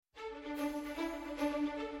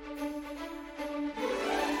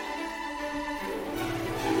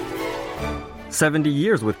70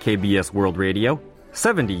 years with KBS World Radio,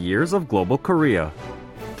 70 years of global Korea.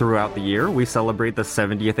 Throughout the year, we celebrate the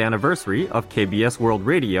 70th anniversary of KBS World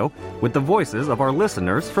Radio with the voices of our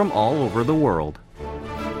listeners from all over the world.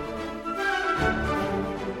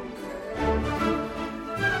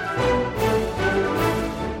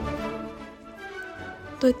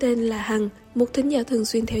 Tôi tên là Hằng, một thính giả thường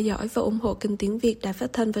xuyên theo dõi và ủng hộ kênh tiếng Việt Đài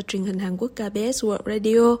Phát thanh và Truyền hình Hàn Quốc KBS World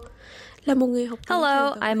Radio.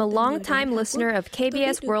 Hello, I'm a long-time listener of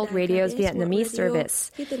KBS World Radio's Vietnamese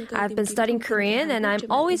service. I've been studying Korean and I'm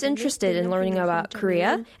always interested in learning about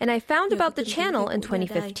Korea, and I found about the channel in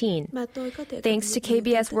 2015. Thanks to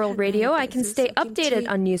KBS World Radio, I can stay updated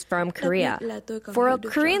on news from Korea. For a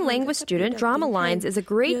Korean language student, Drama Lines is a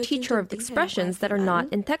great teacher of expressions that are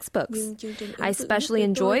not in textbooks. I especially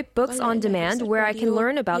enjoy books on demand where I can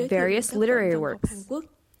learn about various literary works.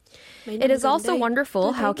 It is also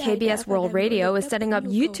wonderful how KBS World Radio is setting up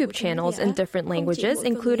YouTube channels in different languages,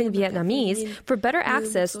 including Vietnamese, for better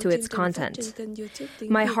access to its content.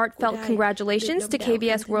 My heartfelt congratulations to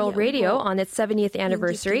KBS World Radio on its 70th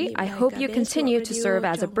anniversary. I hope you continue to serve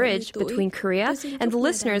as a bridge between Korea and the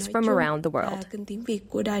listeners from around the world. Kênh tiếng Việt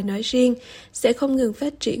của đài nói riêng sẽ không ngừng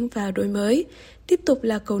phát triển và đổi mới, tiếp tục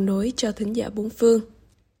là cầu nối cho thính giả bốn phương.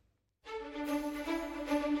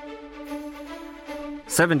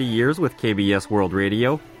 70 years with KBS World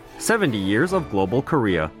Radio, 70 years of global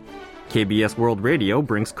Korea. KBS World Radio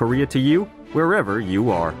brings Korea to you wherever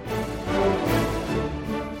you are.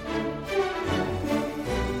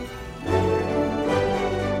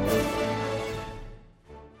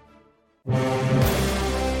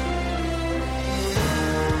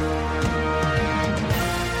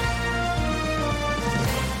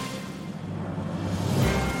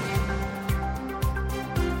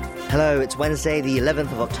 Hello, it's Wednesday, the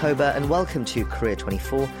 11th of October, and welcome to Korea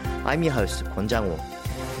 24. I'm your host, Kwon Jang-woo.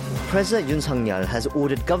 President Yoon Suk-yeol has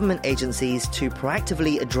ordered government agencies to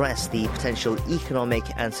proactively address the potential economic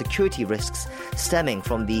and security risks stemming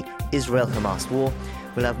from the Israel-Hamas war.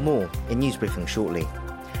 We'll have more in News Briefing shortly.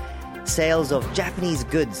 Sales of Japanese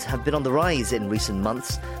goods have been on the rise in recent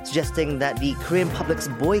months, suggesting that the Korean public's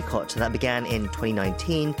boycott that began in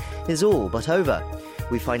 2019 is all but over.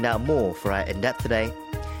 We find out more for our In-Depth today.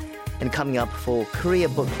 And coming up for Korea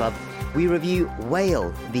Book Club, we review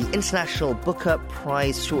Whale, the International Booker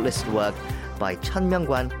Prize shortlisted work by Chun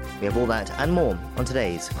Myung-kwan. We have all that and more on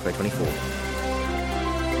today's Korea 24.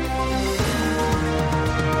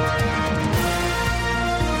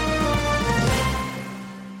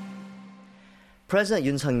 President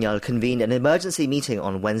Yoon Suk-yeol convened an emergency meeting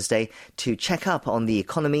on Wednesday to check up on the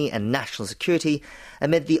economy and national security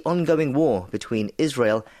amid the ongoing war between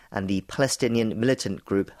Israel and the Palestinian militant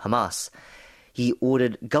group Hamas. He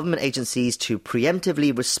ordered government agencies to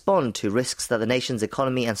preemptively respond to risks that the nation's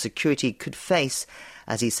economy and security could face,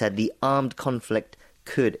 as he said the armed conflict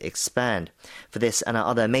could expand. For this and our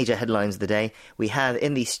other major headlines of the day, we have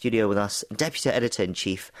in the studio with us Deputy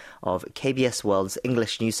Editor-in-Chief of KBS World's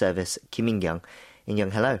English News Service, Kim In-kyung. In-kyung,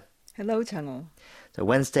 hello. Hello, Chang-woo. So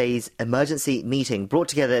Wednesday's emergency meeting brought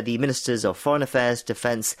together the Ministers of Foreign Affairs,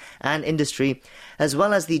 Defence and Industry, as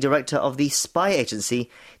well as the Director of the Spy Agency,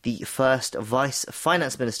 the First Vice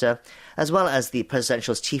Finance Minister, as well as the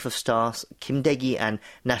Presidential's Chief of Staff, Kim Dae-gi, and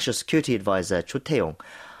National Security Advisor, Cho Tae-yong.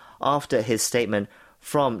 After his statement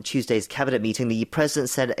from Tuesday's cabinet meeting, the President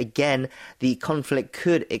said again the conflict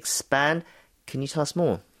could expand. Can you tell us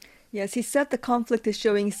more? Yes, he said the conflict is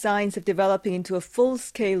showing signs of developing into a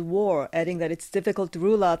full-scale war, adding that it's difficult to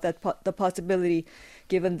rule out that the possibility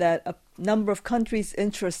given that a number of countries'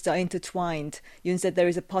 interests are intertwined. Yoon said there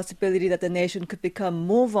is a possibility that the nation could become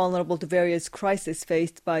more vulnerable to various crises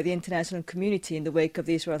faced by the international community in the wake of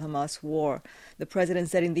the Israel-Hamas war. The president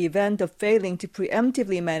said in the event of failing to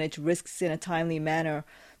preemptively manage risks in a timely manner,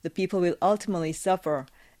 the people will ultimately suffer,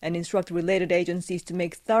 and instruct related agencies to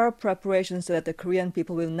make thorough preparations so that the Korean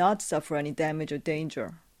people will not suffer any damage or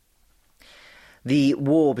danger. The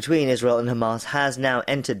war between Israel and Hamas has now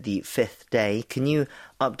entered the fifth day. Can you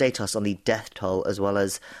update us on the death toll as well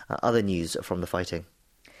as other news from the fighting?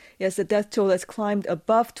 Yes, the death toll has climbed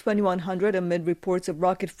above 2,100 amid reports of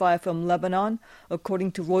rocket fire from Lebanon.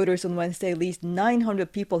 According to Reuters on Wednesday, at least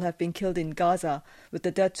 900 people have been killed in Gaza, with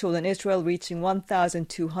the death toll in Israel reaching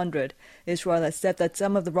 1,200. Israel has said that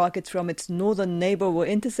some of the rockets from its northern neighbor were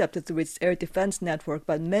intercepted through its air defense network,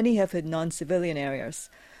 but many have hit non-civilian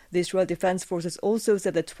areas. The Israel Defense Forces also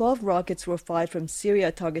said that 12 rockets were fired from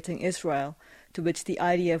Syria targeting Israel, to which the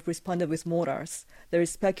IDF responded with mortars. There is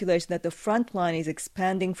speculation that the front line is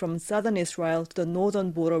expanding from southern Israel to the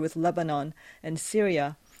northern border with Lebanon and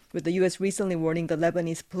Syria, with the U.S. recently warning the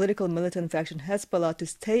Lebanese political militant faction Hezbollah to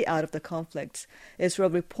stay out of the conflict. Israel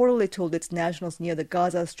reportedly told its nationals near the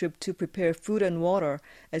Gaza Strip to prepare food and water,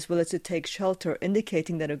 as well as to take shelter,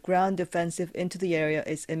 indicating that a ground offensive into the area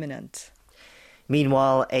is imminent.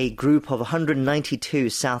 Meanwhile, a group of 192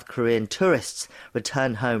 South Korean tourists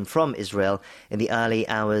returned home from Israel in the early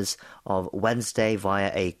hours of Wednesday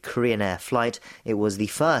via a Korean Air flight. It was the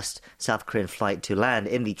first South Korean flight to land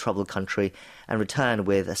in the troubled country and return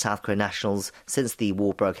with South Korean nationals since the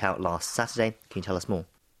war broke out last Saturday. Can you tell us more?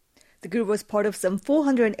 The group was part of some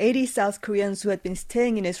 480 South Koreans who had been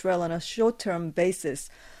staying in Israel on a short-term basis,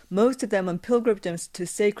 most of them on pilgrimages to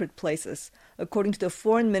sacred places. According to the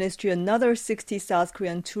Foreign Ministry, another 60 South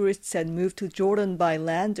Korean tourists had moved to Jordan by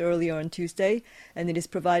land earlier on Tuesday, and it is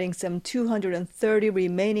providing some 230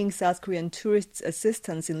 remaining South Korean tourists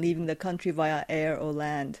assistance in leaving the country via air or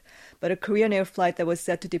land. But a Korean Air flight that was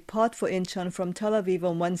set to depart for Incheon from Tel Aviv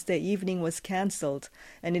on Wednesday evening was cancelled,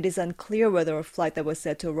 and it is unclear whether a flight that was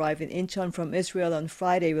set to arrive in Incheon from Israel on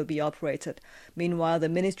Friday will be operated. Meanwhile, the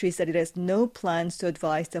ministry said it has no plans to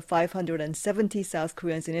advise the 570 South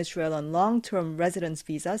Koreans in Israel on long-term residence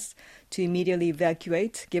visas to immediately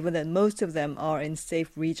evacuate, given that most of them are in safe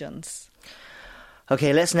regions.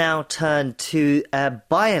 Okay, let's now turn to a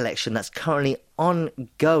by-election that's currently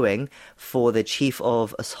ongoing for the chief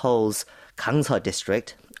of Seoul's Gangsa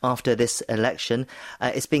district. After this election,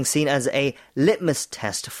 it's being seen as a litmus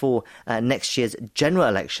test for next year's general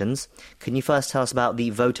elections. Can you first tell us about the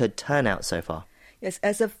voter turnout so far? Yes,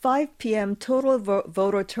 as of 5 p.m., total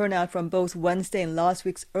voter turnout from both Wednesday and last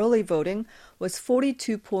week's early voting was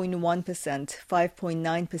 42.1%,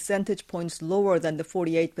 5.9 percentage points lower than the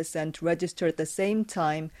 48% registered at the same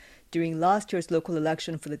time during last year's local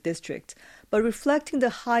election for the district. But reflecting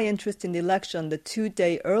the high interest in the election, the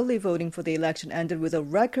two-day early voting for the election ended with a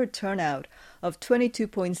record turnout of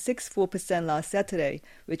 22.64% last Saturday,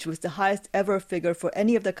 which was the highest ever figure for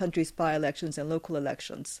any of the country's by-elections and local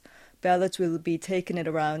elections. Ballots will be taken at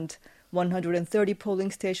around 130 polling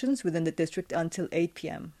stations within the district until 8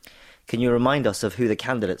 p.m. Can you remind us of who the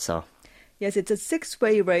candidates are? Yes, it's a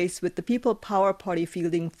six-way race with the People Power Party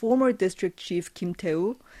fielding former district chief Kim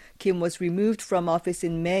Tae-woo. Kim was removed from office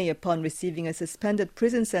in May upon receiving a suspended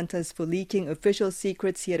prison sentence for leaking official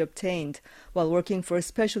secrets he had obtained while working for a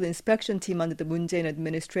special inspection team under the Moon Jae-in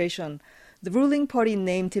administration. The ruling party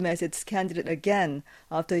named him as its candidate again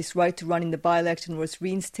after his right to run in the by-election was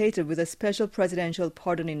reinstated with a special presidential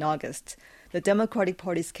pardon in August. The Democratic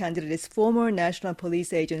Party's candidate is former National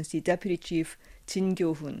Police Agency Deputy Chief Jin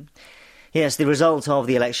Kyo-hoon. Yes, the result of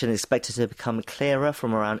the election is expected to become clearer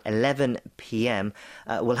from around 11 p.m.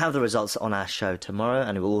 We'll have the results on our show tomorrow,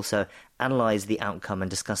 and we'll also analyse the outcome and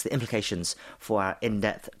discuss the implications for our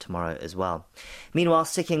in-depth tomorrow as well. Meanwhile,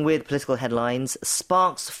 sticking with political headlines,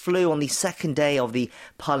 sparks flew on the second day of the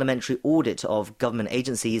parliamentary audit of government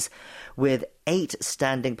agencies, with 8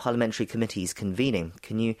 standing parliamentary committees convening.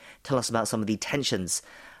 Can you tell us about some of the tensions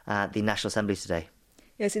at the National Assembly today?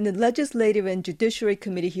 Yes, in the Legislative and Judiciary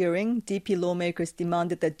Committee hearing, DP lawmakers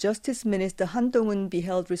demanded that Justice Minister Han Dong-un be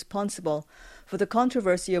held responsible for the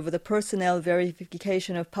controversy over the personnel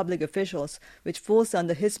verification of public officials, which falls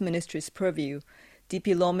under his ministry's purview.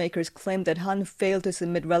 DP lawmakers claimed that Han failed to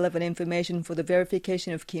submit relevant information for the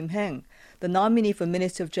verification of Kim Heng, the nominee for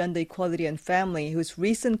Minister of Gender Equality and Family, whose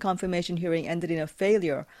recent confirmation hearing ended in a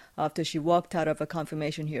failure after she walked out of a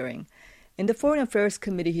confirmation hearing. In the Foreign Affairs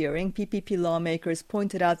Committee hearing, PPP lawmakers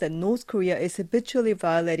pointed out that North Korea is habitually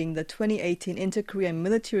violating the 2018 Inter-Korean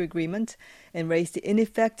Military Agreement and raised the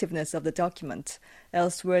ineffectiveness of the document.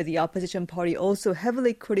 Elsewhere, the opposition party also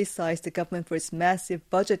heavily criticized the government for its massive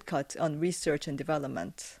budget cut on research and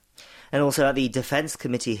development. And also at the Defence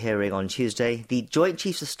Committee hearing on Tuesday, the Joint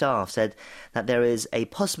Chiefs of Staff said that there is a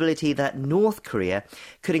possibility that North Korea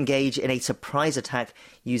could engage in a surprise attack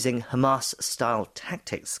using Hamas-style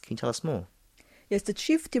tactics. Can you tell us more? Yes, the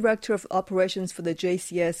Chief Director of Operations for the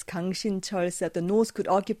JCS, Kang Shin-cheol, said the North could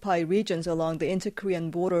occupy regions along the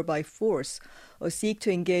inter-Korean border by force or seek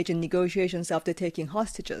to engage in negotiations after taking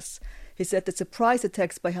hostages. He said the surprise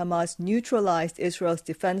attacks by Hamas neutralized Israel's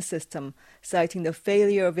defense system, citing the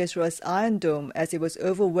failure of Israel's Iron Dome as it was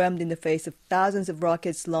overwhelmed in the face of thousands of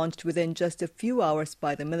rockets launched within just a few hours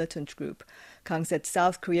by the militant group. Kang said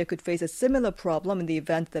South Korea could face a similar problem in the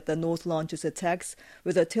event that the North launches attacks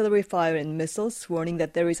with artillery fire and missiles, warning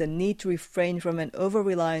that there is a need to refrain from an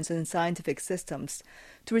over-reliance on scientific systems.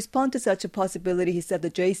 To respond to such a possibility, he said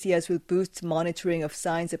the JCS will boost monitoring of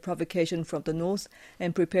signs of provocation from the North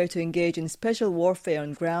and prepare to engage in special warfare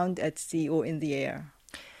on ground, at sea, or in the air.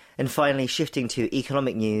 And finally, shifting to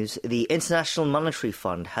economic news, the International Monetary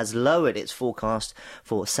Fund has lowered its forecast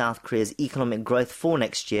for South Korea's economic growth for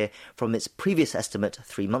next year from its previous estimate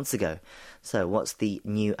 3 months ago. So what's the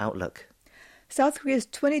new outlook? South Korea's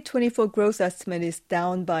 2024 growth estimate is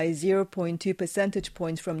down by 0.2 percentage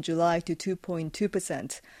points from July to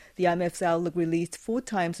 2.2%. The IMF's outlook, released 4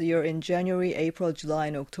 times a year in January, April, July,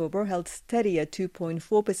 and October, held steady at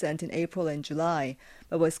 2.4% in April and July,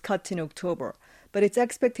 but was cut in October. But its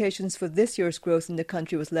expectations for this year's growth in the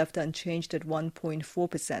country was left unchanged at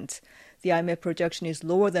 1.4%. The IMF projection is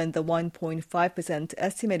lower than the 1.5%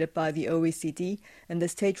 estimated by the OECD and the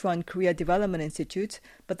state-run Korea Development Institute,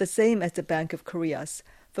 but the same as the Bank of Korea's.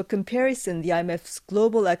 For comparison, the IMF's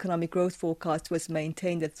global economic growth forecast was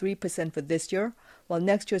maintained at 3% for this year, while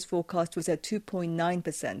next year's forecast was at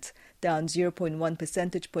 2.9%, down 0.1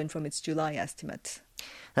 percentage point from its July estimate.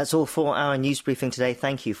 That's all for our news briefing today.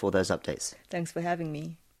 Thank you for those updates. Thanks for having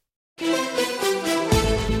me.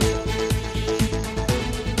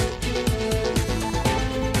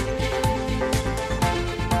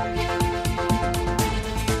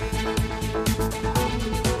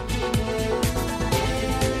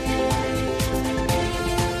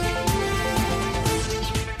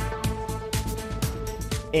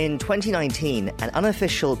 In 2019, an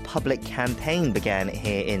unofficial public campaign began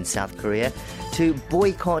here in South Korea to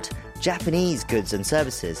boycott Japanese goods and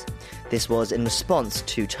services. This was in response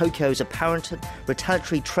to Tokyo's apparent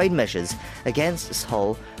retaliatory trade measures against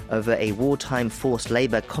Seoul over a wartime forced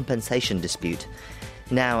labor compensation dispute.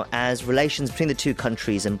 Now, as relations between the two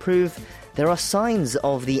countries improve, there are signs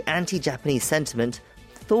of the anti-Japanese sentiment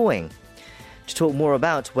thawing. To talk more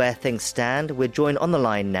about where things stand, we're joined on the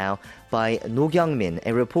line now by No Kyung-min,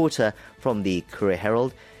 a reporter from the Korea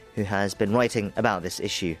Herald, who has been writing about this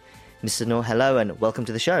issue. Mr. No, hello and welcome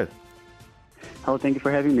to the show. Oh, thank you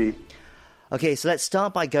for having me. Okay, so let's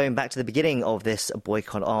start by going back to the beginning of this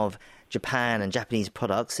boycott of Japan and Japanese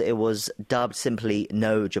products. It was dubbed simply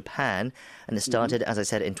No Japan, and it started, as I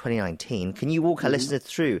said, in 2019. Can you walk our listeners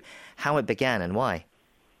through how it began and why?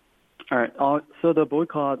 All right. So the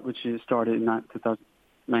boycott, which started in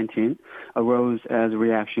 2019, arose as a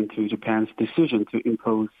reaction to Japan's decision to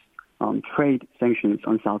impose trade sanctions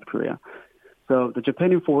on South Korea. So the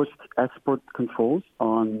Japan enforced export controls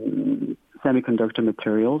on semiconductor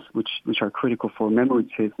materials, which are critical for memory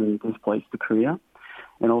chips and displays to Korea.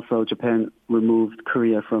 And also Japan removed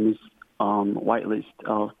Korea from its whitelist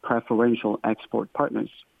of preferential export partners.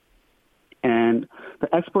 And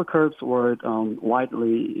the export curbs were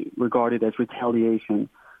widely regarded as retaliation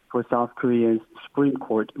for South Korea's Supreme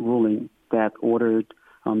Court ruling that ordered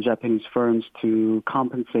Japanese firms to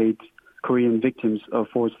compensate Korean victims of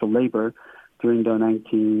forced labor during the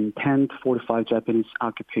 1910-45 Japanese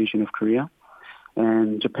occupation of Korea.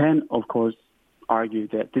 And Japan, of course,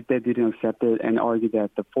 argued that they didn't accept it and argued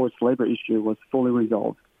that the forced labor issue was fully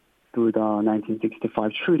resolved through the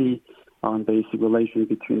 1965 treaty on basic relations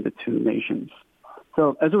between the two nations.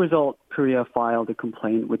 So as a result, Korea filed a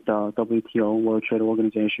complaint with the WTO, World Trade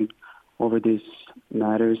Organization, over these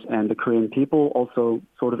matters, and the Korean people also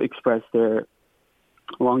sort of expressed their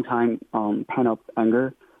long-time pent-up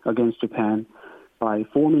anger against Japan by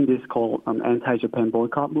forming this called anti-Japan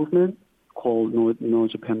boycott movement, called No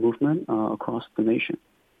Japan movement, across the nation.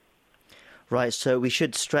 Right, so we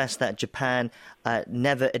should stress that Japan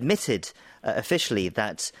never admitted officially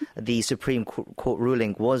that the Supreme Court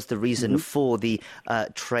ruling was the reason for the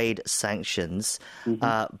trade sanctions,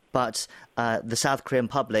 but the South Korean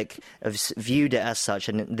public viewed it as such,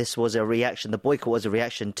 and this was a reaction, the boycott was a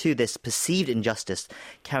reaction to this perceived injustice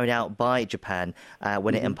carried out by Japan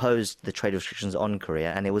when it imposed the trade restrictions on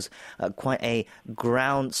Korea, and it was quite a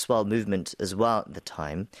groundswell movement as well at the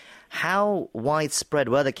time. How widespread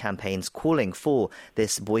were the campaigns calling for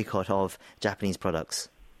this boycott of Japanese products?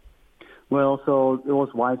 Well, so it was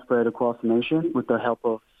widespread across the nation with the help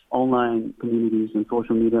of online communities and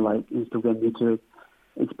social media like Instagram, YouTube.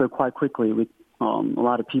 It spread quite quickly with a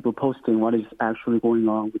lot of people posting what is actually going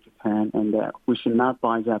on with Japan and that we should not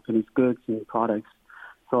buy Japanese goods and products.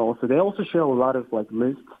 So they also share a lot of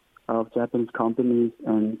lists of Japanese companies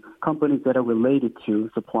and companies that are related to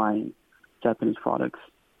supplying Japanese products.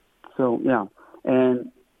 So, yeah, and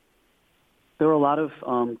there were a lot of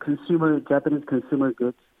Japanese consumer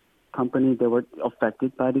goods companies that were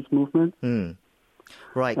affected by this movement.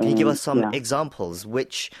 Right. Can you give us some examples?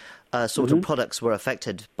 Which sort of products were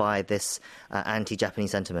affected by this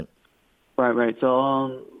anti-Japanese sentiment? Right.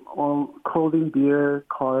 So clothing, beer,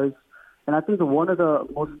 cars. And I think one of the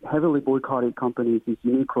most heavily boycotted companies is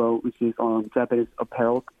Uniqlo, which is a Japanese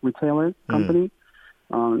apparel retailer company.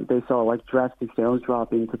 They saw drastic sales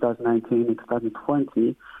drop in 2019 and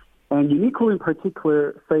 2020. And Uniqlo in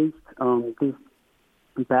particular faced this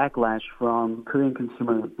backlash from Korean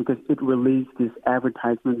consumers because it released this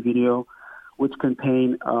advertisement video which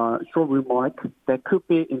contained a short remark that could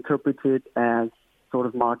be interpreted as sort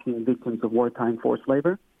of mocking victims of wartime forced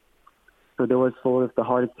labor. So there was sort of the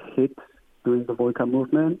hardest hit during the boycott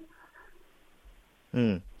movement.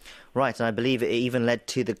 Right, and I believe it even led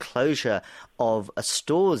to the closure of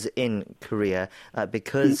stores in Korea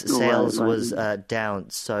because sales was down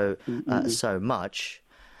so much.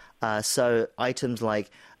 So items like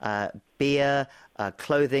beer,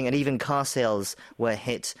 clothing, and even car sales were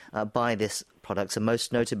hit by this product. So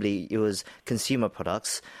most notably, it was consumer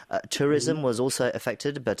products. Tourism was also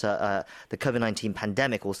affected, but the COVID-19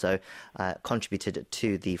 pandemic also contributed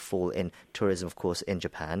to the fall in tourism, of course, in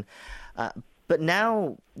Japan. But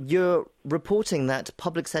now you're reporting that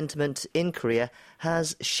public sentiment in Korea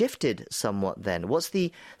has shifted somewhat then. What's the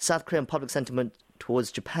South Korean public sentiment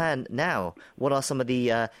towards Japan now? What are some of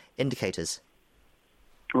the indicators?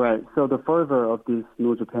 Right. So the fervor of this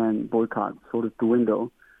No Japan boycott sort of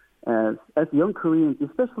dwindled as young Koreans,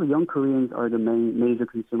 especially young Koreans, are the major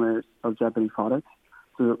consumers of Japanese products.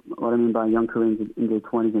 So what I mean by young Koreans in their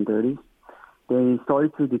 20s and 30s, they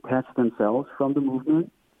started to detach themselves from the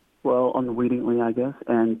movement. Well, unwittingly, I guess,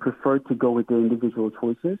 and prefer to go with their individual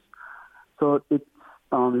choices. So it's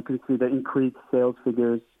you can see the increased sales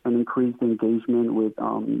figures and increased engagement with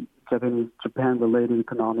Japan-related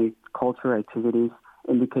economic culture activities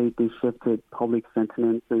indicate this shifted public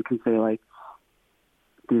sentiment. So you can say like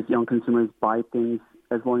these young consumers buy things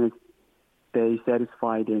as long as they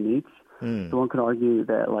satisfy their needs. So one could argue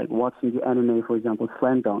that like watching the anime, for example,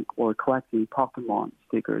 Slam Dunk, or collecting Pokemon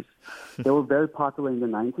stickers, they were very popular in the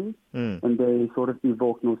 90s, and they sort of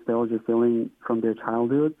evoke nostalgia feeling from their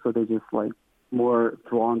childhood. So they're just like more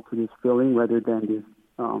drawn to this feeling rather than this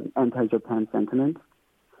anti-Japan sentiment.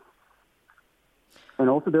 And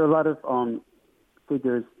also there are a lot of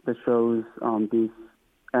figures that shows this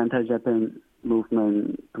anti-Japan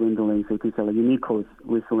movement dwindling. So you can say like Uniqlo's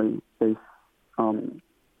recently, they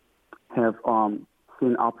have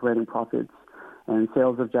seen operating profits, and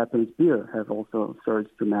sales of Japanese beer have also surged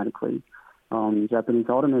dramatically. Japanese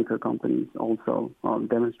automaker companies also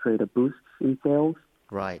demonstrate a boost in sales.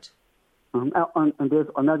 Right. And there's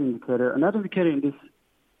another indicator. Another indicator in this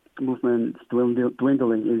movement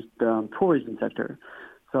dwindling is the tourism sector.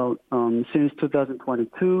 So since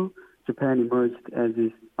 2022, Japan emerged as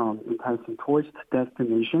this enticing tourist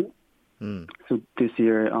destination. So this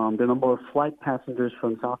year, the number of flight passengers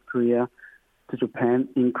from South Korea to Japan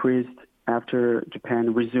increased after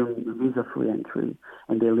Japan resumed visa-free entry,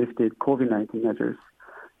 and they lifted COVID-19 measures.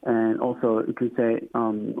 And also, you could say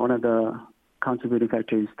one of the contributing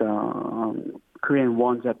factors is the Korean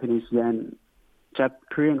won, Japanese yen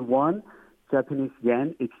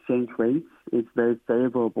exchange rates is very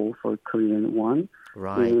favorable for Korean won.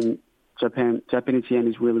 Right. In Japan, Japanese yen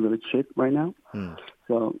is really, really cheap right now.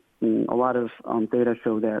 So a lot of data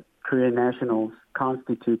show that Korean nationals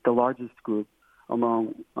constitute the largest group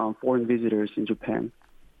among foreign visitors in Japan.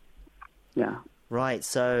 Yeah. Right,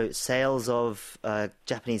 so sales of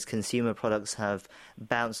Japanese consumer products have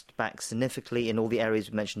bounced back significantly in all the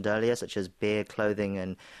areas we mentioned earlier, such as beer, clothing,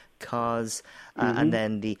 and cars. And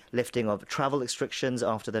then the lifting of travel restrictions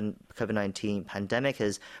after the COVID-19 pandemic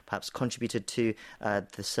has perhaps contributed to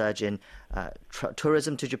the surge in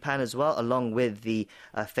tourism to Japan as well, along with the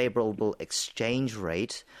favorable exchange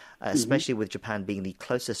rate, especially with Japan being the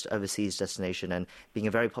closest overseas destination and being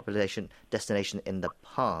a very popular destination in the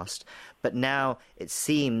past. But now it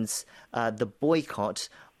seems the boycott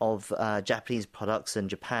of Japanese products in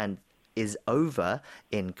Japan is over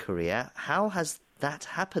in Korea. How has that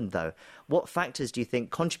happened, though? What factors do you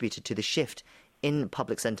think contributed to the shift in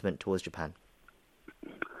public sentiment towards Japan?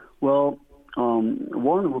 Well,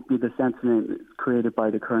 one would be the sentiment created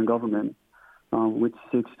by the current government, which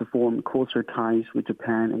seeks to form closer ties with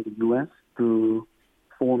Japan and the U.S. through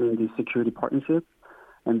forming the security partnership.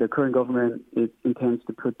 And the current government intends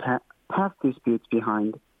to put past disputes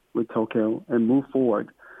behind with Tokyo and move forward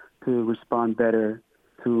to respond better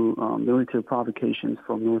to military provocations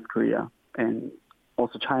from North Korea and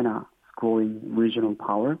also China's growing regional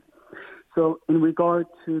power. So in regard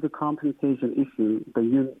to the compensation issue, the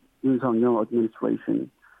Yoon Suk-yeol administration,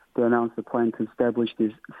 they announced a plan to establish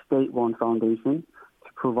this state-run foundation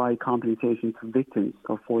to provide compensation to victims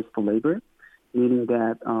of forced labor, meaning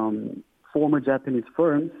that former Japanese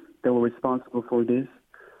firms that were responsible for this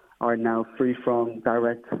are now free from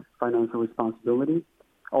direct financial responsibility,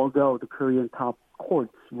 although the Korean top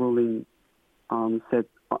court's ruling said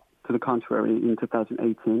to the contrary in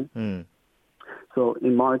 2018. So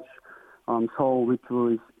in March, Seoul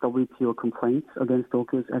withdrew its WTO complaints against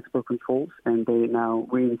Tokyo's export controls, and they now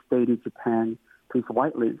reinstated Japan to its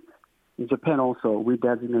whitelist. Japan also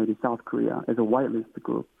redesignated South Korea as a whitelist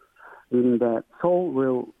group, meaning that Seoul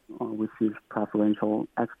will receive preferential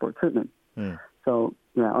export treatment. So,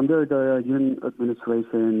 under the Yoon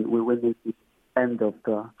administration, we witnessed the end of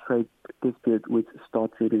the trade dispute, which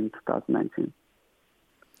started in 2019.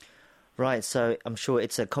 Right, so I'm sure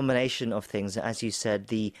it's a combination of things. As you said,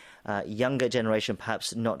 the younger generation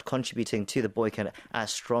perhaps not contributing to the boycott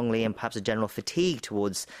as strongly, and perhaps a general fatigue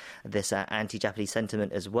towards this anti-Japanese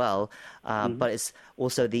sentiment as well. But it's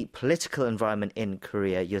also the political environment in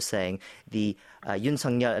Korea. You're saying the Yoon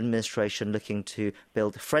Suk-yeol administration looking to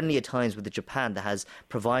build friendlier ties with Japan that has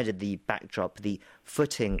provided the backdrop, the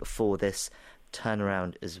footing for this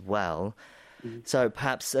turnaround as well. So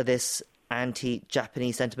perhaps this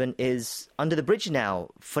anti-Japanese sentiment is under the bridge now,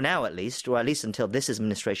 for now at least, or at least until this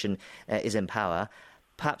administration is in power.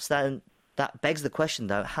 Perhaps that begs the question,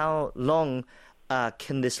 though, how long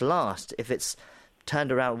can this last? If it's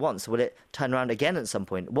turned around once, will it turn around again at some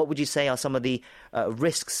point? What would you say are some of the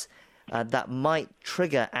risks that might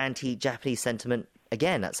trigger anti-Japanese sentiment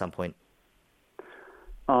again at some point?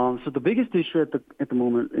 So the biggest issue at the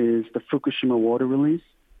moment is the Fukushima water release.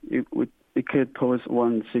 It could pose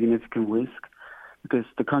one significant risk because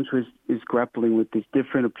the country is grappling with these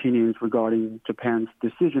different opinions regarding Japan's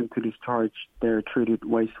decision to discharge their treated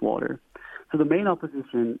wastewater. So the main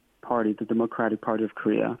opposition party, the Democratic Party of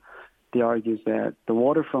Korea, they argue that the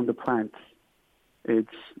water from the plants is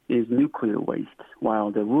nuclear waste,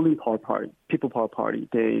 while the ruling People Power Party,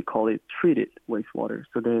 they call it treated wastewater.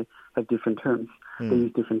 So they have different terms. They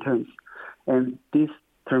use different terms. And these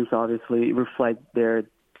terms obviously reflect their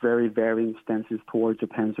very varying stances towards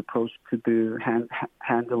Japan's approach to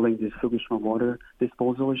handling this Fukushima water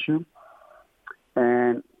disposal issue.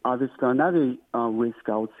 And obviously another risk,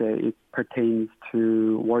 I would say, it pertains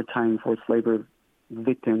to wartime forced labor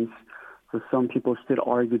victims. So some people still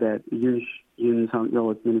argue that Yoon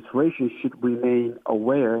Suk-yeol administration should remain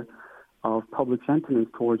aware of public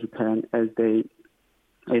sentiments towards Japan as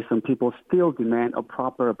some people still demand a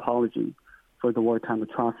proper apology for the wartime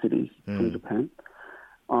atrocities from Japan.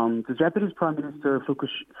 The Japanese Prime Minister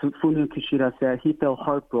Fumio Kishida said he felt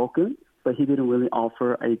heartbroken, but he didn't really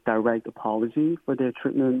offer a direct apology for their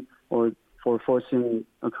treatment or for forcing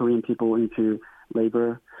Korean people into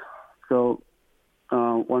labor. So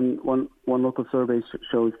one local survey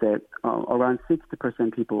shows that around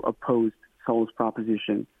 60% people opposed Seoul's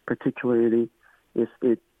proposition, particularly if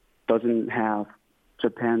it doesn't have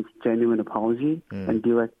Japan's genuine apology and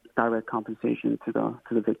direct compensation to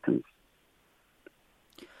the victims.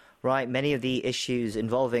 Right, many of the issues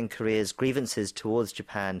involving Korea's grievances towards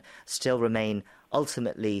Japan still remain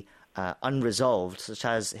ultimately unresolved, such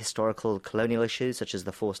as historical colonial issues, such as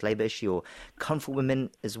the forced labor issue, or comfort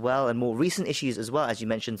women as well, and more recent issues as well, as you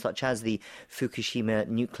mentioned, such as the Fukushima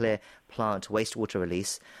nuclear plant wastewater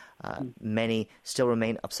release. Many still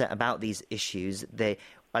remain upset about these issues. At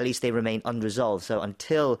least they remain unresolved. So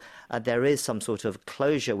until there is some sort of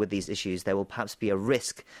closure with these issues, there will perhaps be a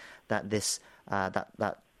risk that this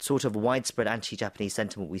that sort of widespread anti-Japanese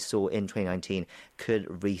sentiment we saw in 2019 could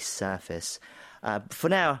resurface. For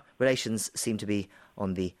now, relations seem to be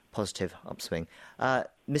on the positive upswing.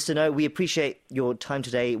 Mr. No, we appreciate your time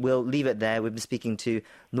today. We'll leave it there. We've been speaking to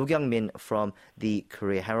No Kyung-min from the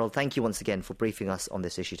Korea Herald. Thank you once again for briefing us on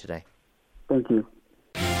this issue today. Thank you.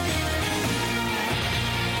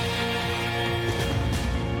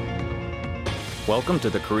 Welcome to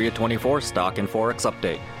the Korea 24 Stock and Forex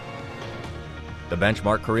Update. The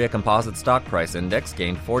benchmark Korea Composite Stock Price Index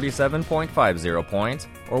gained 47.50 points,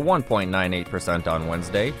 or 1.98% on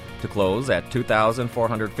Wednesday, to close at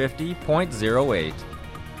 2,450.08.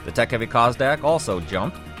 The tech-heavy Kosdaq also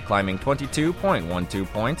jumped, climbing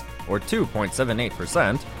 22.12 points, or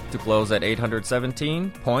 2.78%, to close at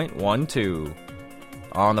 817.12.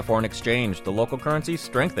 On the foreign exchange, the local currency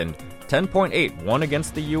strengthened 10.81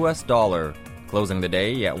 against the U.S. dollar, closing the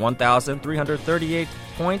day at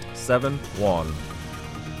 1,338.71.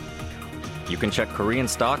 You can check Korean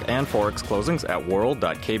stock and forex closings at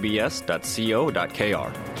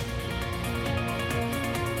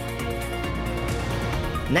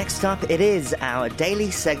world.kbs.co.kr. Next up, it is our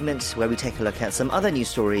daily segment where we take a look at some other news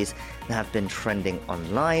stories that have been trending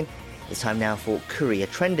online. It's time now for Korea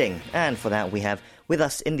Trending. And for that, we have with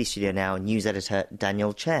us in the studio now news editor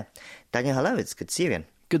Daniel Che. Daniel, hello. It's good to see you again.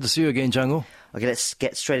 Good to see you again, Jang-woo. Okay, let's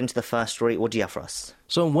get straight into the first story. What do you have for us?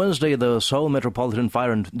 So on Wednesday, the Seoul Metropolitan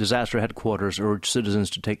Fire and Disaster Headquarters urged citizens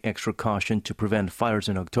to take extra caution to prevent fires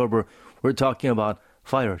in October. We're talking about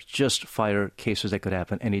fire, just fire cases that could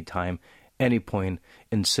happen anytime, any point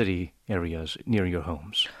in city areas near your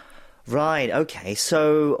homes. Right, okay.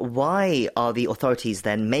 So why are the authorities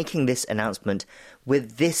then making this announcement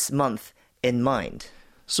with this month in mind?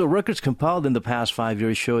 So records compiled in the past 5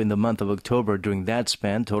 years show in the month of October during that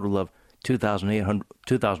span, total of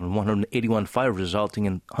 2,181 fires resulting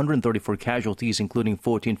in 134 casualties, including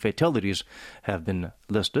 14 fatalities, have been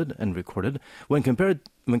listed and recorded. When compared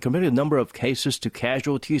the number of cases to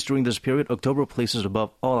casualties during this period, October places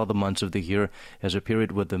above all other months of the year as a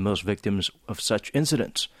period with the most victims of such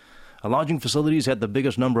incidents. Lodging facilities had the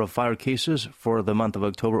biggest number of fire cases for the month of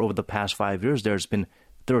October over the past 5 years. There's been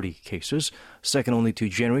 30 cases, second only to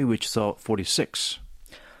January, which saw 46.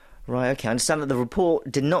 Right, okay. I understand that the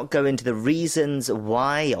report did not go into the reasons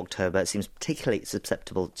why October seems particularly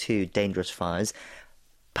susceptible to dangerous fires.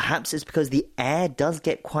 Perhaps it's because the air does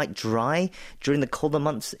get quite dry during the colder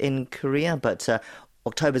months in Korea, but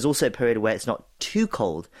October is also a period where it's not too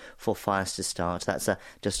cold for fires to start. That's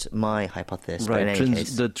just my hypothesis. Right, but in any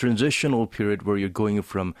case, the transitional period where you're going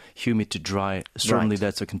from humid to dry, certainly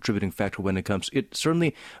that's a contributing factor when it comes. It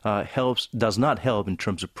certainly does not help in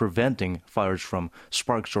terms of preventing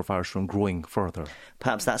sparks or fires from growing further.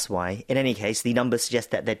 Perhaps that's why. In any case, the numbers suggest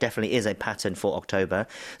that there definitely is a pattern for October.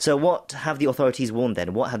 So what have the authorities warned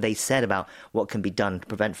then? What have they said about what can be done to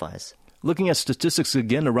prevent fires? Looking at statistics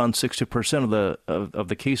again, around 60% of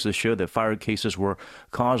the cases show that fire cases were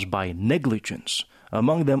caused by negligence.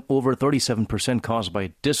 Among them, over 37% caused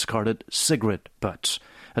by discarded cigarette butts.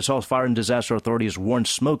 As well as fire and disaster authorities warn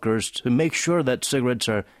smokers to make sure that cigarettes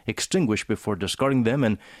are extinguished before discarding them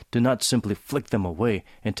and do not simply flick them away,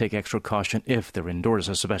 and take extra caution if they're indoors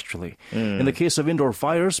especially. In the case of indoor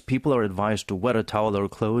fires, people are advised to wet a towel or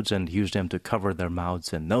clothes and use them to cover their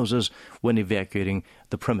mouths and noses when evacuating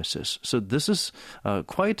the premises. So this is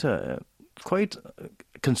quite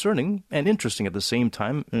concerning and interesting at the same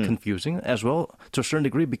time, confusing as well to a certain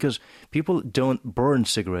degree, because people don't burn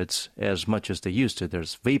cigarettes as much as they used to.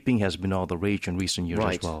 Vaping has been all the rage in recent years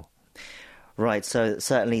as well. Right, so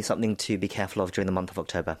certainly something to be careful of during the month of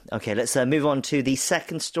October. Okay, let's move on to the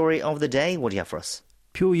second story of the day. What do you have for us?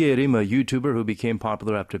 Pyo Ye-rim, a YouTuber who became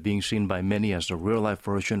popular after being seen by many as the real-life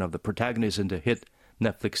version of the protagonist in the hit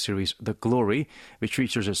Netflix series The Glory, which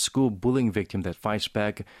features a school bullying victim that fights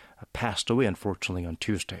back, passed away, unfortunately, on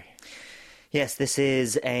Tuesday. Yes, this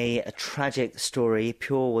is a tragic story.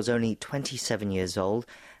 Pyo was only 27 years old,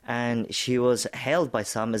 and she was hailed by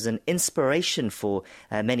some as an inspiration for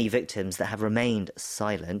many victims that have remained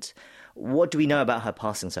silent. What do we know about her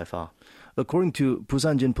passing so far? According to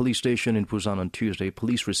Busanjin Police Station in Busan on Tuesday,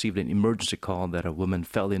 police received an emergency call that a woman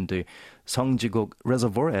fell in the Seongjigok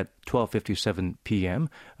Reservoir at 12:57 p.m.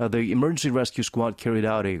 The emergency rescue squad carried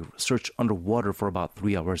out a search underwater for about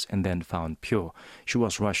 3 hours and then found Pyo. She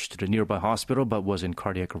was rushed to the nearby hospital but was in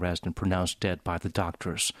cardiac arrest and pronounced dead by the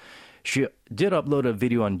doctors. She did upload a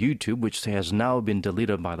video on YouTube, which has now been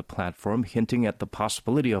deleted by the platform, hinting at the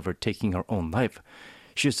possibility of her taking her own life.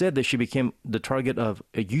 She said that she became the target of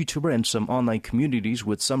a YouTuber and some online communities,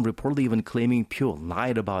 with some reportedly even claiming Pyo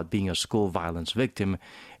lied about being a school violence victim,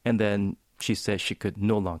 and then she said she could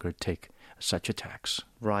no longer take such attacks.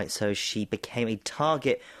 Right, so she became a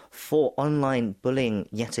target for online bullying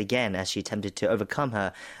yet again as she attempted to overcome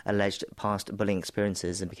her alleged past bullying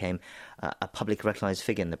experiences and became a publicly recognised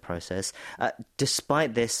figure in the process.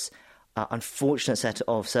 Despite this unfortunate set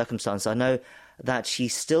of circumstances, I know that she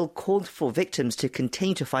still called for victims to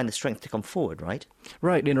continue to find the strength to come forward, right?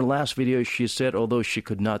 Right. In her last video, she said although she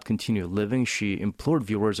could not continue living, she implored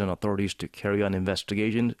viewers and authorities to carry on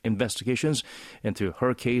investigations into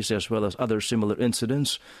her case as well as other similar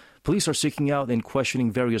incidents. Police are seeking out and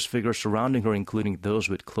questioning various figures surrounding her, including those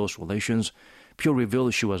with close relations. Pyo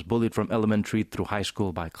revealed she was bullied from elementary through high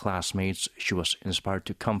school by classmates. She was inspired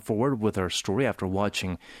to come forward with her story after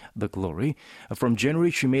watching The Glory. From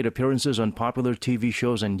January, she made appearances on popular TV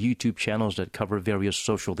shows and YouTube channels that cover various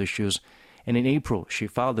social issues. And in April, she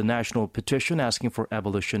filed a national petition asking for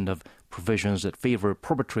abolition of provisions that favor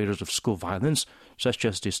perpetrators of school violence, such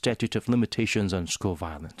as the Statute of Limitations on School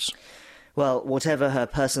Violence. Well, whatever her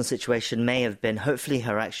personal situation may have been, hopefully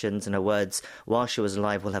her actions and her words while she was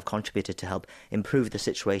alive will have contributed to help improve the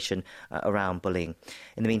situation around bullying.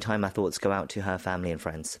 In the meantime, our thoughts go out to her family and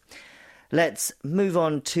friends. Let's move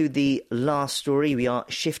on to the last story. We are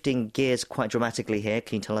shifting gears quite dramatically here.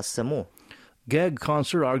 Can you tell us some more? Gag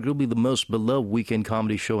Concert, arguably the most beloved weekend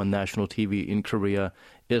comedy show on national TV in Korea,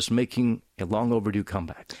 is making a long overdue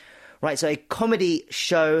comeback. Right, so a comedy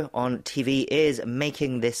show on TV is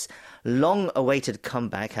making this long-awaited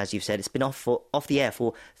comeback, as you've said. It's been off the air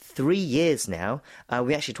for 3 years now.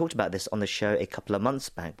 We actually talked about this on the show a couple of months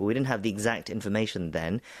back, but we didn't have the exact information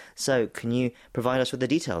then. So can you provide us with the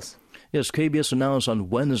details? Yes, KBS announced on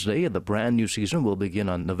Wednesday the brand new season will begin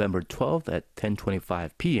on November 12th at 10:25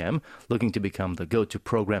 p.m., looking to become the go-to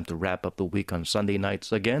program to wrap up the week on Sunday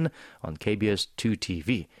nights again on KBS 2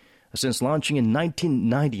 TV. Since launching in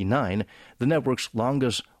 1999, the network's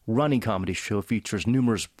longest-running comedy show features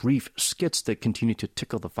numerous brief skits that continue to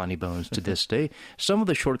tickle the funny bones to this day. Some of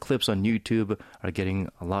the short clips on YouTube are getting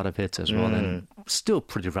a lot of hits as well, and still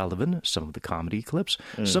pretty relevant, some of the comedy clips.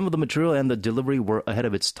 Some of the material and the delivery were ahead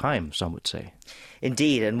of its time, some would say.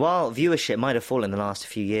 Indeed, and while viewership might have fallen in the last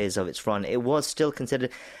few years of its run, it was still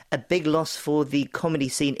considered a big loss for the comedy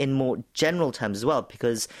scene in more general terms as well,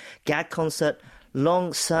 because Gag Concert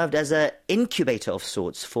long served as an incubator of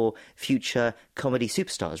sorts for future comedy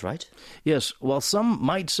superstars, right? Yes, while some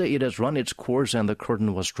might say it has run its course and the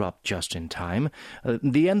curtain was dropped just in time,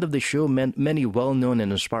 the end of the show meant many well-known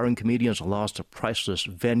and inspiring comedians lost a priceless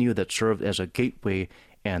venue that served as a gateway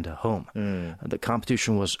and a home. The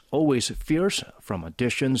competition was always fierce, from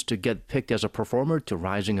auditions to get picked as a performer to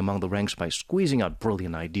rising among the ranks by squeezing out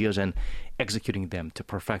brilliant ideas and executing them to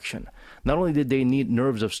perfection. Not only did they need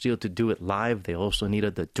nerves of steel to do it live, they also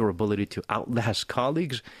needed the durability to outlast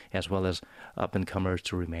colleagues as well as up-and-comers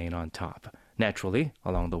to remain on top. Naturally,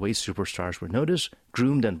 along the way, superstars were noticed,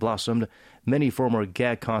 groomed, and blossomed. Many former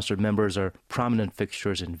Gag Concert members are prominent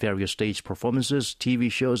fixtures in various stage performances,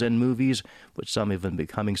 TV shows, and movies, with some even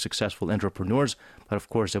becoming successful entrepreneurs. But of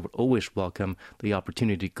course, they would always welcome the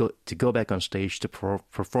opportunity to go back on stage to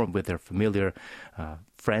perform with their familiar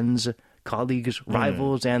friends, colleagues,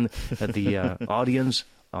 rivals, and the audience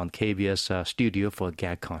on KBS studio for a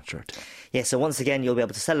Gag Concert. Yeah, so once again, you'll be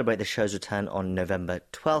able to celebrate the show's return on November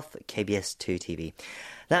 12th at KBS 2 TV.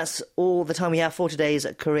 That's all the time we have for today's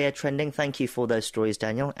Korea Trending. Thank you for those stories,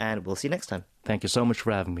 Daniel, and we'll see you next time. Thank you so much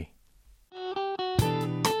for having me.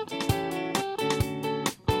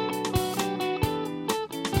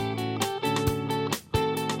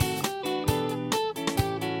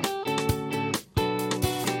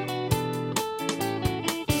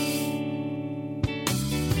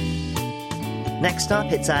 Next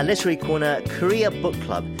up, it's our literary corner, Korea Book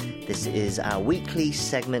Club. This is our weekly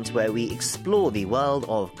segment where we explore the world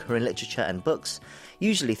of Korean literature and books,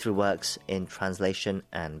 usually through works in translation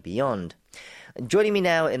and beyond. Joining me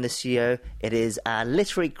now in the studio, it is our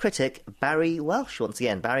literary critic, Barry Welsh, once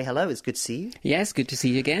again. Barry, hello, it's good to see you. Yes, good to see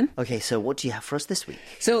you again. Okay, so what do you have for us this week?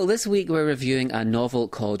 So this week we're reviewing a novel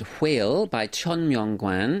called Whale by Chun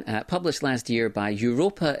Myung-kwan, published last year by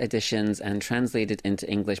Europa Editions and translated into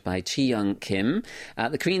English by Chi-young Kim.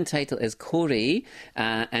 The Korean title is Kore,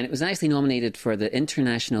 and it was actually nominated for the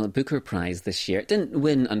International Booker Prize this year. It didn't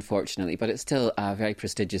win, unfortunately, but it's still very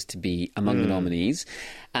prestigious to be among the nominees.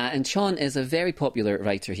 And Chun is a very popular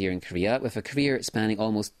writer here in Korea, with a career spanning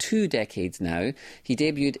almost 2 decades now. He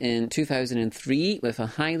debuted in 2003 with a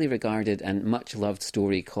highly regarded and much-loved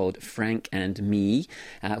story called Frank and Me,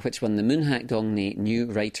 which won the Munhak Dongne New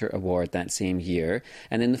Writer Award that same year.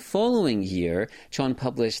 And in the following year, Chun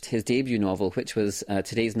published his debut novel, which was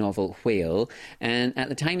today's novel, Whale. And at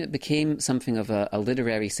the time, it became something of a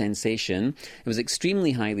literary sensation. It was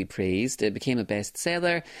extremely highly praised. It became a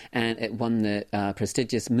bestseller, and it won the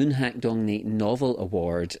prestigious Munhak Dongne Novel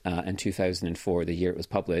Award in 2004, the year it was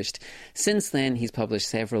published. Since then, he's published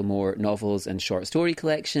several more novels and short story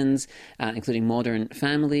collections, including Modern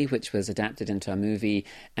Family, which was adapted into a movie,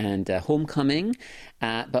 and Homecoming.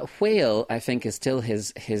 But Whale, I think, is still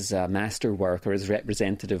his masterwork or his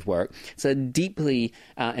representative work. It's a deeply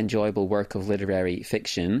enjoyable work of literary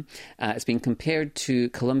fiction. It's been compared to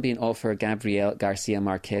Colombian author Gabriel Garcia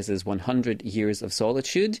Marquez's 100 Years of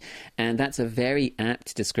Solitude, and that's a very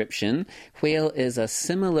apt description. Whale is a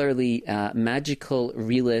similarly magical,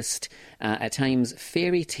 realist, at times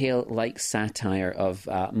fairy tale-like satire of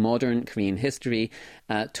modern Korean history,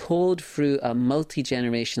 told through a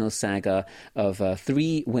multi-generational saga of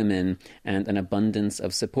 3 women and an abundance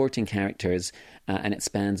of supporting characters, and it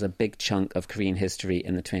spans a big chunk of Korean history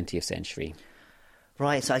in the 20th century.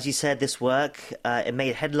 Right, so as you said, this work, it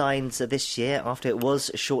made headlines this year after it was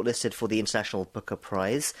shortlisted for the International Booker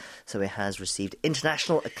Prize, so it has received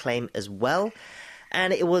international acclaim as well.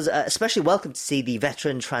 And it was especially welcome to see the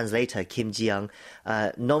veteran translator Kim Ji-young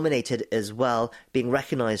nominated as well, being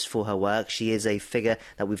recognised for her work. She is a figure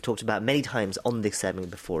that we've talked about many times on this segment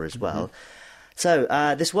before as well. So,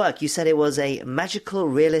 this work, you said it was a magical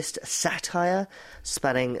realist satire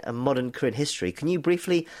spanning modern Korean history. Can you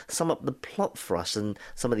briefly sum up the plot for us and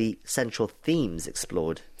some of the central themes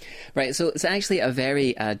explored? Right, so it's actually a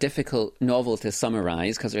very difficult novel to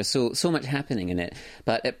summarise because there's so much happening in it.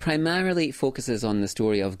 But it primarily focuses on the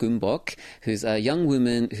story of Gumbok, who's a young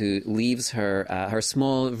woman who leaves her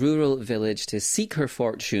small rural village to seek her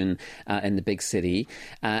fortune in the big city.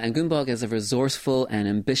 And Gumbok is a resourceful and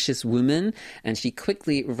ambitious woman, and she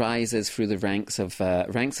quickly rises through the ranks of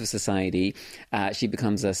society. She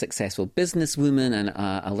becomes a successful businesswoman and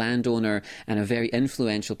a landowner and a very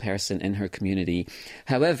influential person in her community.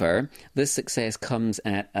 However, this success comes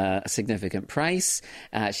at a significant price.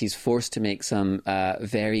 She's forced to make some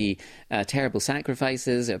very terrible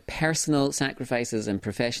sacrifices, personal sacrifices and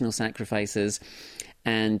professional sacrifices.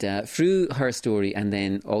 And through her story, and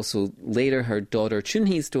then also later her daughter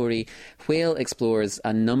Chunhee's story, Whale explores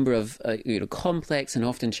a number of complex and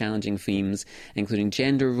often challenging themes, including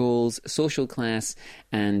gender roles, social class,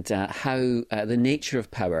 and how the nature of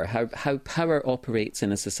power, how power operates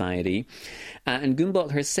in a society. And Gumbok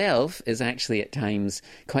herself is actually at times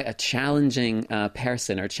quite a challenging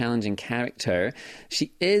person or challenging character.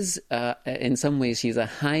 She is, in some ways, she's a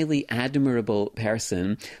highly admirable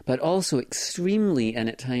person, but also extremely and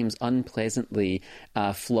at times unpleasantly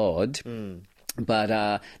flawed.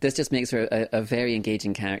 But this just makes her a very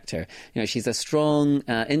engaging character. She's a strong,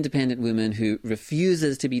 independent woman who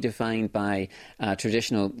refuses to be defined by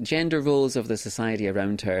traditional gender roles of the society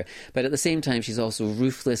around her. But at the same time, she's also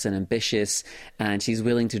ruthless and ambitious, and she's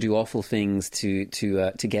willing to do awful things to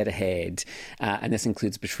get ahead. And this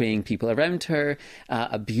includes betraying people around her,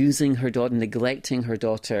 abusing her daughter, neglecting her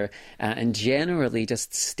daughter, and generally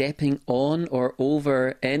just stepping on or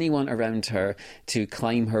over anyone around her to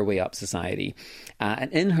climb her way up society.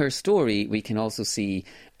 And in her story, we can also see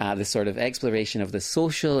this sort of exploration of the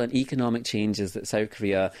social and economic changes that South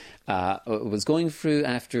Korea was going through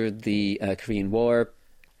after the Korean War.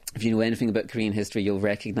 If you know anything about Korean history, you'll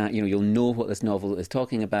recognize, you'll know what this novel is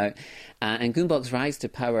talking about. And Gumbok's rise to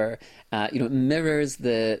power, mirrors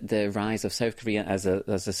the rise of South Korea as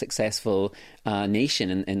a successful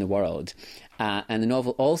nation in the world. And the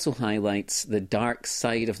novel also highlights the dark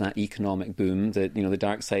side of that economic boom, the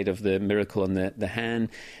dark side of the miracle on the Han,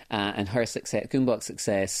 and her success. Gumbok's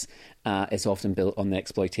success is often built on the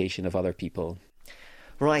exploitation of other people.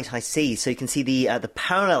 Right, I see. So you can see the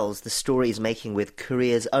parallels the story is making with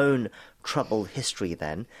Korea's own troubled history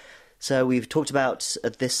then. So we've talked about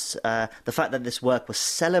this, the fact that this work was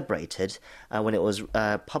celebrated when it was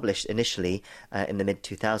published initially in the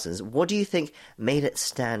mid-2000s. What do you think made it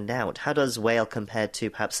stand out? How does Whale compare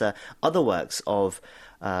to perhaps other works of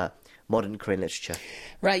modern Korean literature?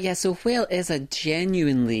 Right, yeah, so Whale is a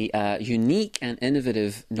genuinely unique and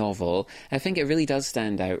innovative novel. I think it really does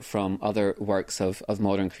stand out from other works of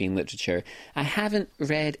modern Korean literature. I haven't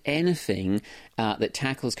read anything that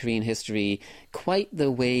tackles Korean history quite the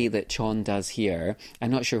way that Chon does here. I'm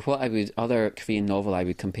not sure what other Korean novel I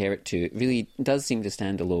would compare it to. It really does seem to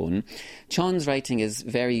stand alone. Chon's writing is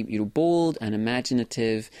very bold and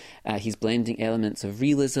imaginative. He's blending elements of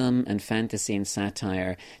realism and fantasy and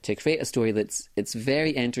satire to create a story it's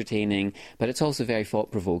very entertaining, but it's also very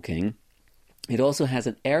thought-provoking. It also has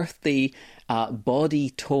an earthy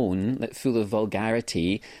body tone that's full of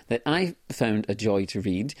vulgarity that I found a joy to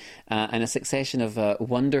read, and a succession of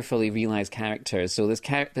wonderfully realised characters. So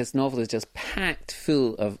this novel is just packed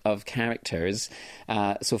full of characters.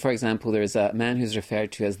 So, for example, there's a man who's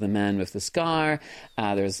referred to as the man with the scar.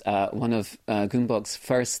 There's one of Gumbok's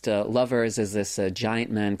first lovers is this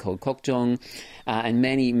giant man called Kokjong, and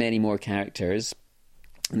many, many more characters.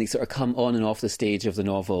 And they sort of come on and off the stage of the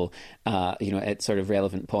novel, at sort of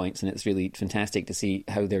relevant points, and it's really fantastic to see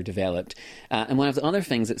how they're developed. And one of the other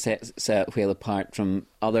things that sets Whale apart from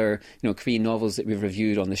other, Korean novels that we've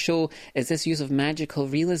reviewed on the show is this use of magical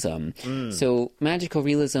realism. So magical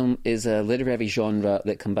realism is a literary genre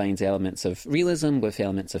that combines elements of realism with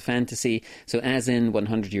elements of fantasy. So as in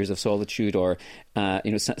 100 Years of Solitude or,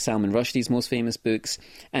 Salman Rushdie's most famous books.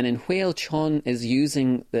 And in Whale, Chon is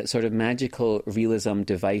using that sort of magical realism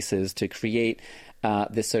devices to create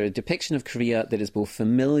this sort of depiction of Korea that is both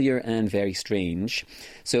familiar and very strange.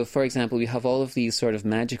 So, for example, we have all of these sort of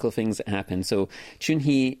magical things that happen. So,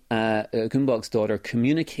 Chunhee, Gumbok's daughter,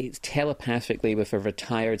 communicates telepathically with a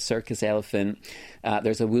retired circus elephant.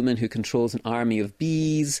 There's a woman who controls an army of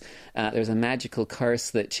bees. There's a magical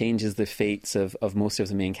curse that changes the fates of most of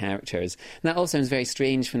the main characters. And that all sounds very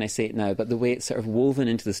strange when I say it now, but the way it's sort of woven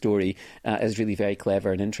into the story is really very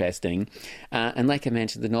clever and interesting. And like I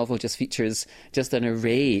mentioned, the novel just features just just an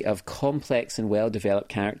array of complex and well-developed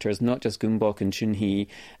characters, not just Gungbok and Chunhee,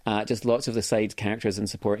 just lots of the side characters and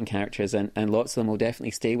supporting characters, and lots of them will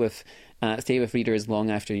definitely stay with readers long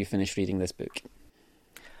after you finish reading this book.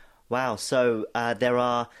 Wow, so there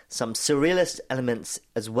are some surrealist elements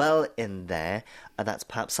as well in there. That's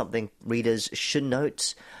perhaps something readers should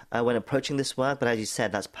note when approaching this work, but as you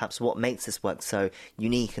said, that's perhaps what makes this work so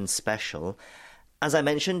unique and special. As I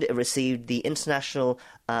mentioned, it received the International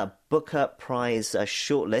Booker Prize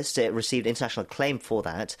shortlist. It received international acclaim for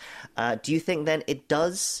that. Do you think then it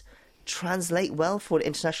does translate well for an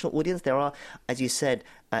international audience? There are, as you said,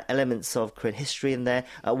 elements of Korean history in there.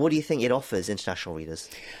 What do you think it offers international readers?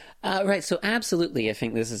 Right, so absolutely, I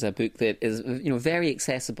think this is a book that is, very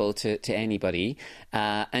accessible to anybody,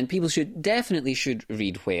 and people should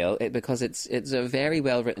read Whale because it's a very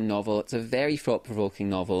well written novel. It's a very thought provoking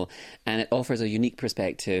novel, and it offers a unique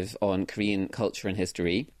perspective on Korean culture and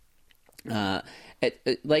history.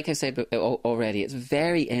 Like I said already, it's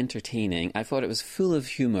very entertaining. I thought it was full of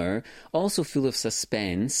humour, also full of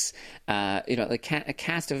suspense. A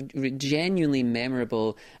cast of genuinely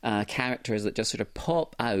memorable characters that just sort of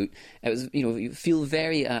pop out. It was, you feel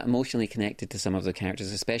very emotionally connected to some of the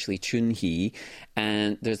characters, especially Chunhee.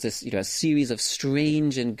 And there's this, a series of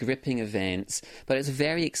strange and gripping events, but it's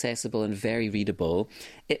very accessible and very readable.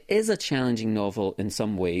 It is a challenging novel in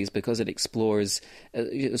some ways because it explores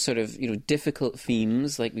difficult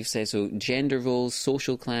themes, like we've said, so gender roles,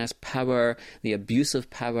 social class, power, the abuse of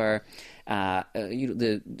power.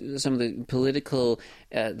 Some of the political,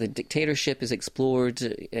 the dictatorship is explored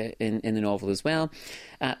in the novel as well.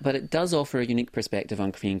 But it does offer a unique perspective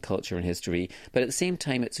on Korean culture and history. But at the same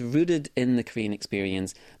time, it's rooted in the Korean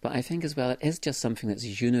experience. But I think as well, it is just something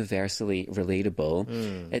that's universally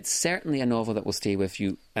relatable. It's certainly a novel that will stay with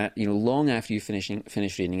you, long after you finish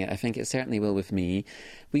reading it. I think it certainly will with me.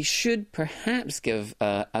 We should perhaps give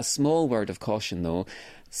a small word of caution, though.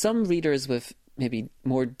 Some readers with maybe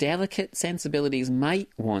more delicate sensibilities might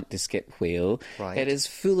want to skip Whale. Right. It is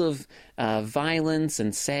full of violence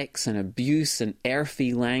and sex and abuse and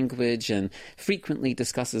earthy language and frequently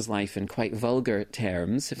discusses life in quite vulgar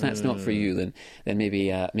terms. If that's not for you, then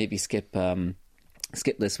maybe skip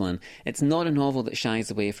this one. It's not a novel that shies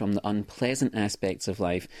away from the unpleasant aspects of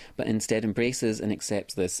life, but instead embraces and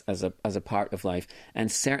accepts this as a part of life, and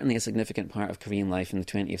certainly a significant part of Korean life in the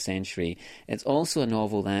 20th century. It's also a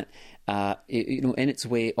novel that in its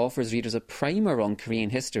way, offers readers a primer on Korean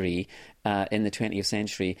history in the 20th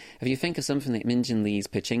century. If you think of something like Min Jin Lee's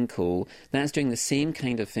Pachinko, that's doing the same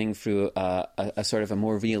kind of thing through a sort of a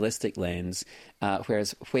more realistic lens,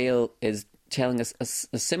 whereas Whale is telling us a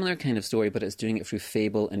similar kind of story, but it's doing it through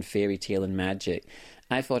fable and fairy tale and magic.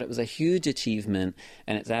 I thought it was a huge achievement,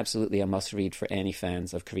 and it's absolutely a must-read for any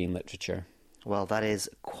fans of Korean literature. Well, that is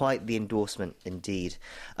quite the endorsement indeed.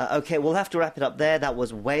 Okay, we'll have to wrap it up there. That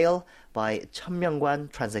was Whale by Chun Myung-kwan,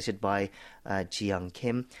 translated by Ji-young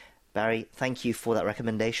Kim. Barry, thank you for that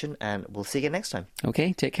recommendation, and we'll see you again next time.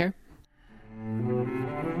 Okay, take care.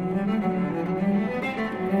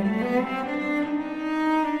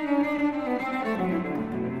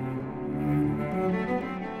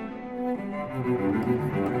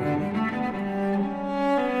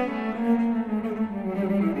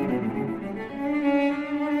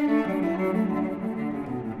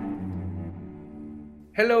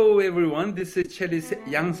 Hello everyone, this is cellist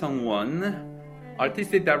Yang Sung-won,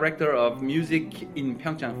 Artistic Director of Music in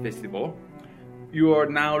Pyeongchang Festival. You are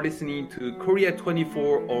now listening to Korea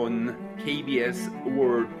 24 on KBS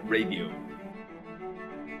World Radio.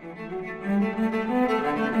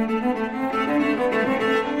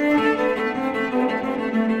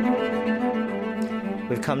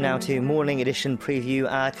 We've come now to Morning Edition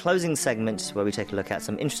Preview, our closing segment where we take a look at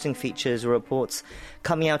some interesting features or reports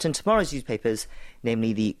coming out in tomorrow's newspapers,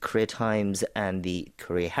 namely the Korea Times and the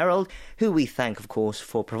Korea Herald, who we thank, of course,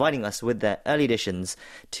 for providing us with their early editions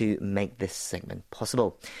to make this segment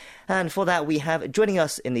possible. And for that, we have joining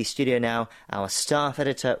us in the studio now our staff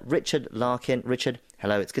editor, Richard Larkin. Richard,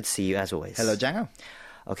 hello, it's good to see you as always. Hello, Django.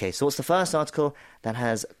 Okay, so what's the first article that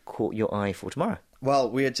has caught your eye for tomorrow?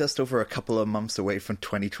 Well, we are just over a couple of months away from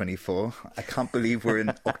 2024. I can't believe we're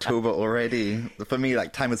in October already. For me,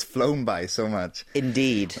 time has flown by so much.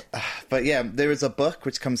 Indeed. But yeah, there is a book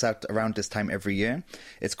which comes out around this time every year.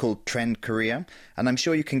 It's called Trend Korea. And I'm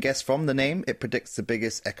sure you can guess from the name, it predicts the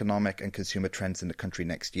biggest economic and consumer trends in the country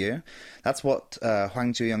next year. That's what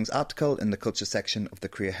Hwang Joo-young's article in the culture section of the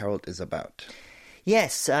Korea Herald is about.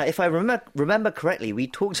 Yes, if I remember correctly, we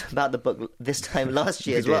talked about the book this time last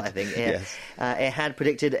year as well, I think. Yes. It had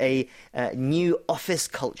predicted a new office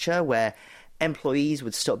culture where employees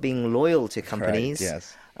would stop being loyal to companies. Right,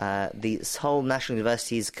 yes. the Seoul National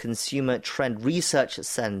University's Consumer Trend Research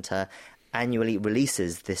Center annually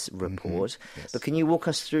releases this report. Yes. But can you walk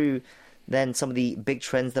us through then some of the big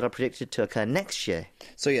trends that are predicted to occur next year?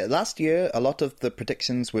 So last year, a lot of the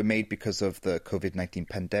predictions were made because of the COVID-19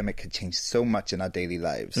 pandemic had changed so much in our daily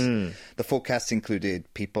lives. The forecasts included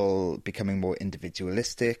people becoming more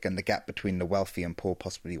individualistic and the gap between the wealthy and poor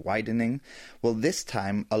possibly widening. Well, this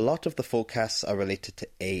time, a lot of the forecasts are related to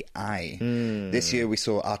AI. This year, we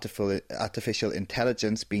saw artificial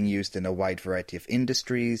intelligence being used in a wide variety of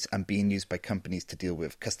industries and being used by companies to deal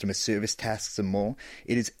with customer service tasks and more.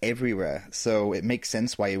 It is everywhere. So it makes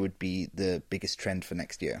sense why it would be the biggest trend for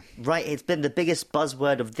next year. Right, it's been the biggest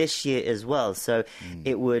buzzword of this year as well. So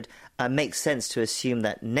it would make sense to assume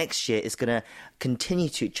that next year is going to continue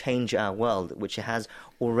to change our world, which it has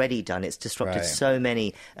already done. It's disrupted so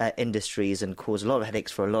many industries and caused a lot of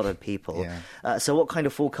headaches for a lot of people. So what kind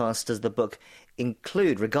of forecast does the book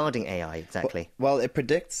include regarding AI exactly? Well, it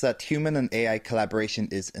predicts that human and AI collaboration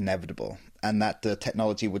is inevitable, and that the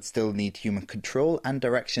technology would still need human control and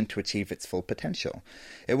direction to achieve its full potential.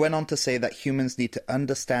 It went on to say that humans need to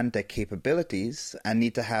understand their capabilities and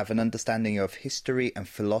need to have an understanding of history and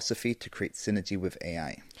philosophy to create synergy with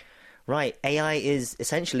AI. Right, AI is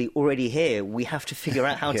essentially already here. We have to figure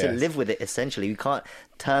out how to live with it, essentially. We can't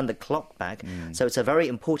turn the clock back. So it's a very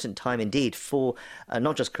important time indeed for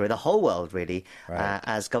not just Korea, the whole world, really,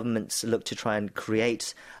 as governments look to try and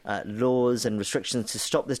create laws and restrictions to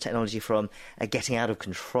stop this technology from getting out of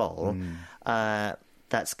control.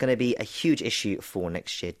 That's going to be a huge issue for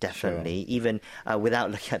next year, definitely. Even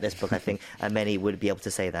without looking at this book, I think many would be able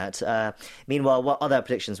to say that. Meanwhile, what other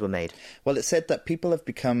predictions were made? Well, it said that people have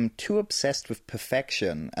become too obsessed with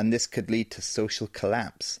perfection, and this could lead to social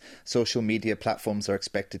collapse. Social media platforms are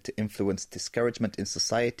expected to influence discouragement in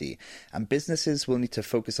society, and businesses will need to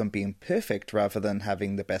focus on being perfect rather than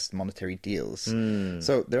having the best monetary deals.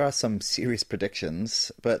 So there are some serious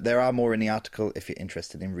predictions, but there are more in the article if you're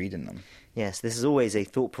interested in reading them. Yes, this is always a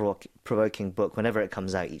thought-provoking book whenever it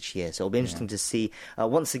comes out each year. So it'll be interesting to see,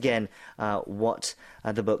 once again, what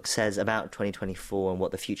the book says about 2024 and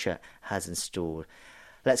what the future has in store.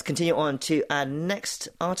 Let's continue on to our next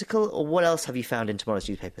article. What else have you found in tomorrow's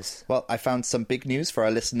newspapers? Well, I found some big news for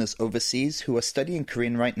our listeners overseas who are studying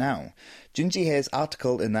Korean right now. Jun Ji-hae's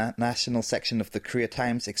article in the national section of the Korea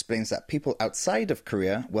Times explains that people outside of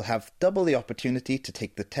Korea will have double the opportunity to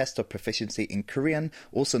take the test of proficiency in Korean,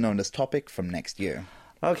 also known as TOPIK, from next year.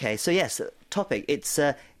 Okay, so yes, TOPIK, it's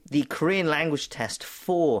the Korean language test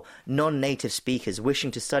for non-native speakers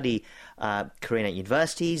wishing to study Korean at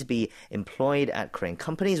universities, be employed at Korean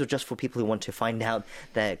companies, or just for people who want to find out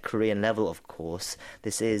their Korean level, of course.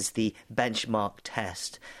 This is the benchmark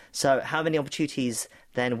test. So how many opportunities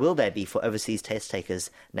then will there be for overseas test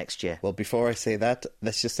takers next year? Well, before I say that,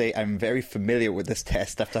 let's just say I'm very familiar with this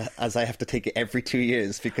test as I have to take it every 2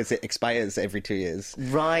 years because it expires every 2 years.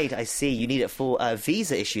 Right, I see. You need it for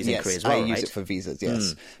visa issues in Korea as well, Yes, I use it for visas,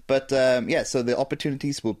 yes. But so the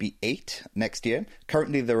opportunities will be 8 next year.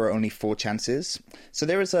 Currently, there are only 4 chances. So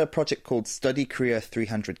there is a project called Study Korea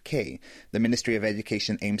 300K. The Ministry of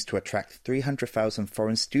Education aims to attract 300,000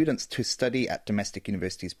 foreign students to study at domestic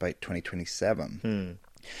universities by 2027.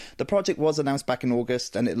 The project was announced back in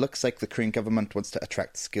August, and it looks like the Korean government wants to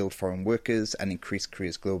attract skilled foreign workers and increase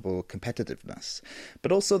Korea's global competitiveness.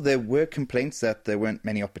 But also there were complaints that there weren't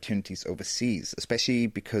many opportunities overseas, especially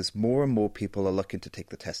because more and more people are looking to take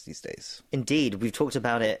the test these days. Indeed, we've talked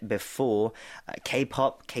about it before.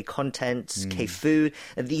 K-pop, K-content, K-food,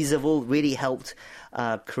 these have all really helped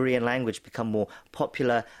Korean language become more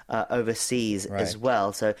popular overseas as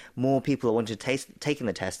well. So more people are wanting to taking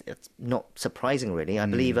the test. It's not surprising, really.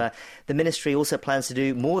 I believe the ministry also plans to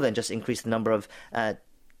do more than just increase the number of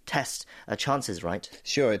test chances, right?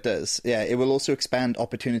 Sure, it does. Yeah, it will also expand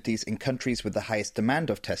opportunities in countries with the highest demand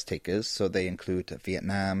of test takers. So they include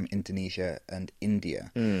Vietnam, Indonesia, and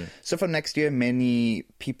India. So for next year, many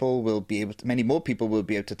more people will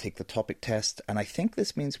be able to take the TOPIK test. And I think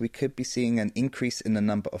this means we could be seeing an increase in the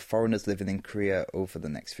number of foreigners living in Korea over the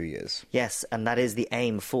next few years. Yes, and that is the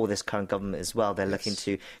aim for this current government as well. They're looking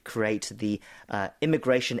to create the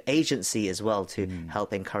immigration agency as well to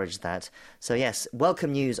help encourage that. So yes,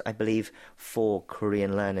 welcome news, I believe, for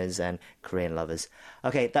Korean learners and Korean lovers.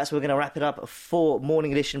 Okay, that's where we're going to wrap it up for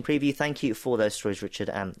Morning Edition Preview. Thank you for those stories, Richard,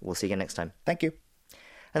 and we'll see you again next time. Thank you.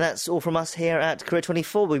 And that's all from us here at Korea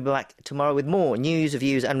 24. We'll be back tomorrow with more news,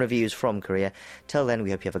 views and reviews from Korea. Till then, we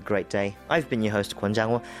hope you have a great day. I've been your host, Kwon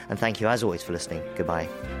Jang-woo, and thank you as always for listening. Goodbye.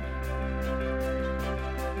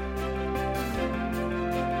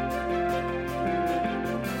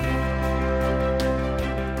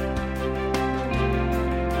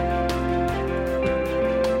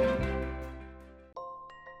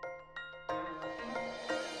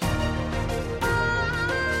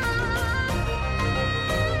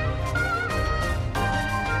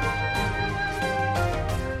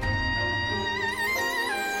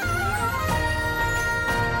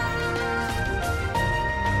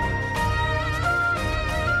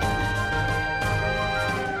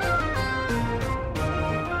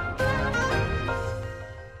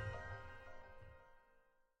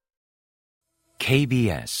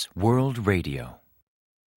 KBS World Radio.